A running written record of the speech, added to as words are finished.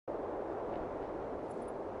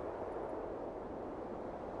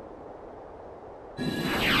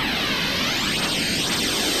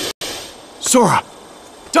Sora!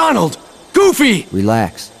 Donald! Goofy!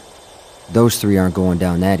 Relax. Those three aren't going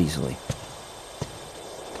down that easily.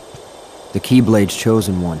 The Keyblade's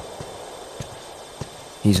chosen one.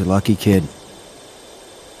 He's a lucky kid.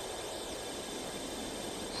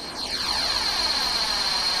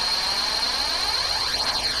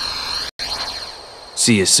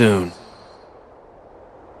 See you soon.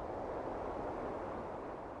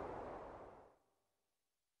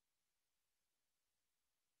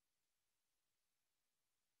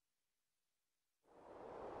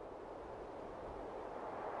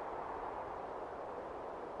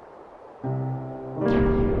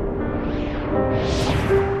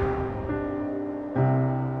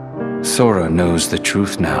 Sora knows the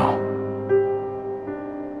truth now.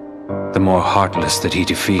 The more heartless that he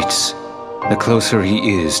defeats, the closer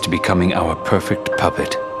he is to becoming our perfect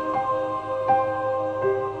puppet.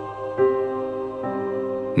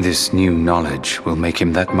 This new knowledge will make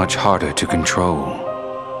him that much harder to control.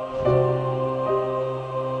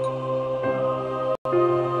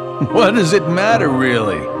 What does it matter,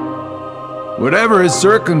 really? Whatever his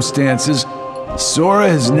circumstances, Sora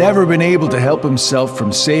has never been able to help himself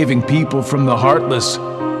from saving people from the Heartless.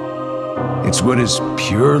 It's what his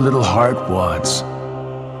pure little heart wants.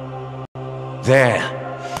 There.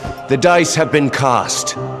 The dice have been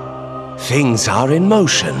cast. Things are in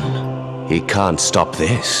motion. He can't stop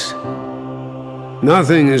this.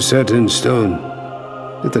 Nothing is set in stone.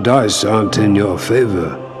 If the dice aren't in your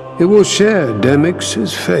favor, it will share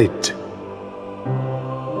Demyx's fate.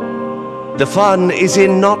 The fun is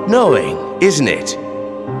in not knowing, isn't it?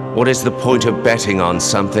 What is the point of betting on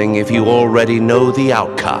something if you already know the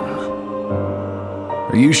outcome?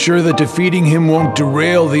 Are you sure that defeating him won't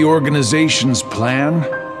derail the organization's plan?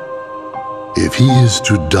 If he is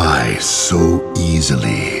to die so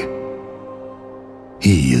easily,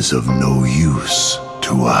 he is of no use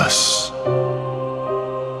to us.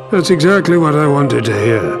 That's exactly what I wanted to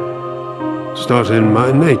hear. It's not in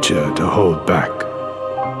my nature to hold back.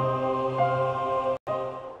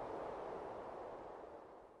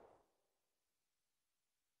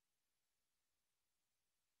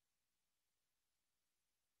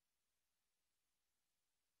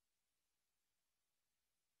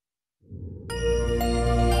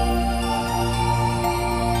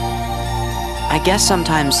 I guess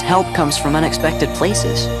sometimes help comes from unexpected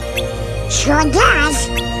places. Sure does.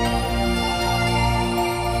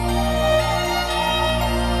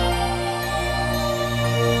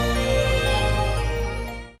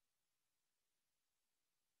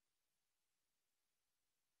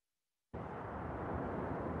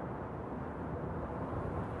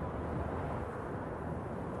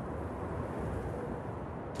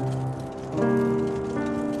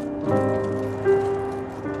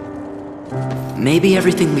 Maybe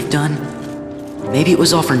everything we've done, maybe it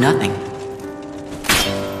was all for nothing.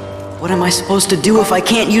 What am I supposed to do if I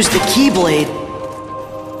can't use the Keyblade?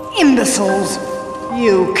 Imbeciles!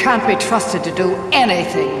 You can't be trusted to do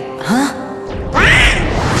anything. Huh?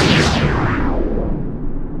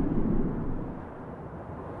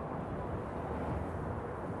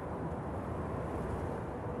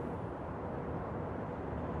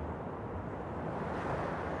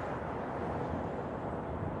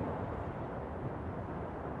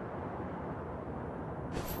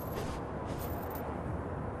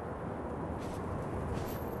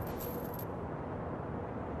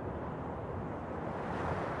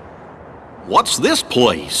 What's this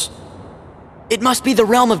place? It must be the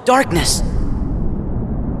realm of darkness.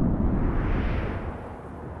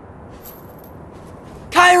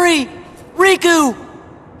 Kairi! Riku!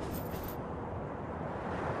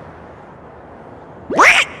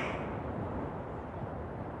 What?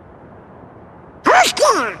 Who's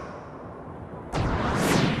there?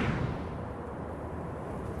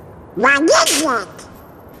 What is it?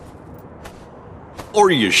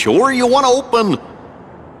 Are you sure you want to open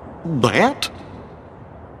that?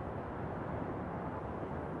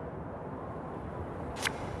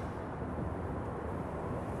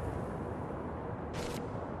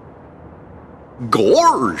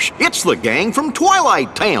 Gorge! It's the gang from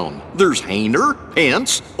Twilight Town. There's Hayner,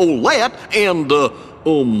 Pence, Olette, and,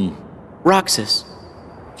 Roxas.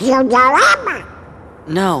 Yudorama.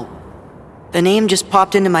 No. The name just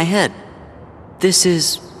popped into my head. This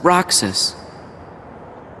is Roxas.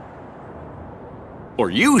 Are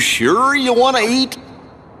you sure you want to eat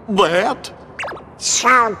that?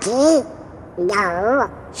 Salty.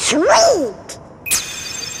 No. Sweet.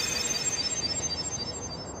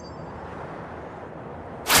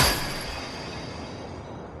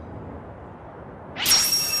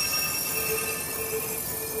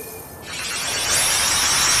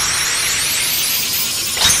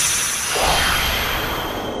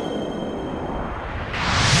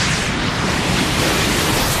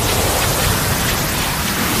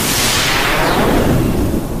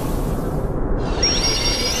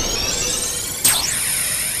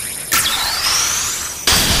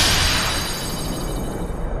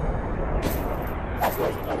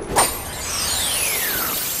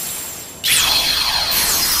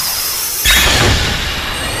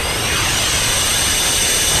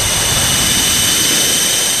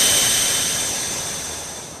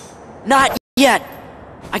 Not yet.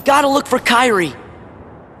 I gotta look for Kyrie.